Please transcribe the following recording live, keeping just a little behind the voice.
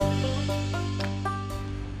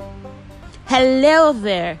Hello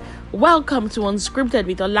there. Welcome to Unscripted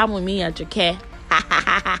with Olamumi Ajoke.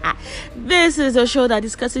 This is a show that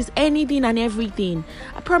discusses anything and everything.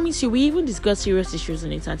 I promise you, we even discuss serious issues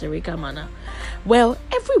in a satirical manner. Well,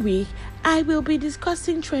 every week, I will be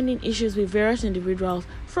discussing trending issues with various individuals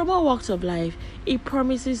from all walks of life. It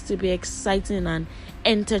promises to be exciting and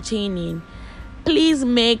entertaining. Please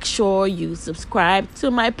make sure you subscribe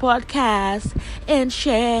to my podcast and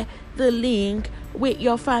share the link with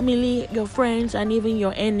your family, your friends, and even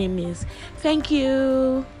your enemies. Thank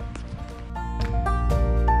you.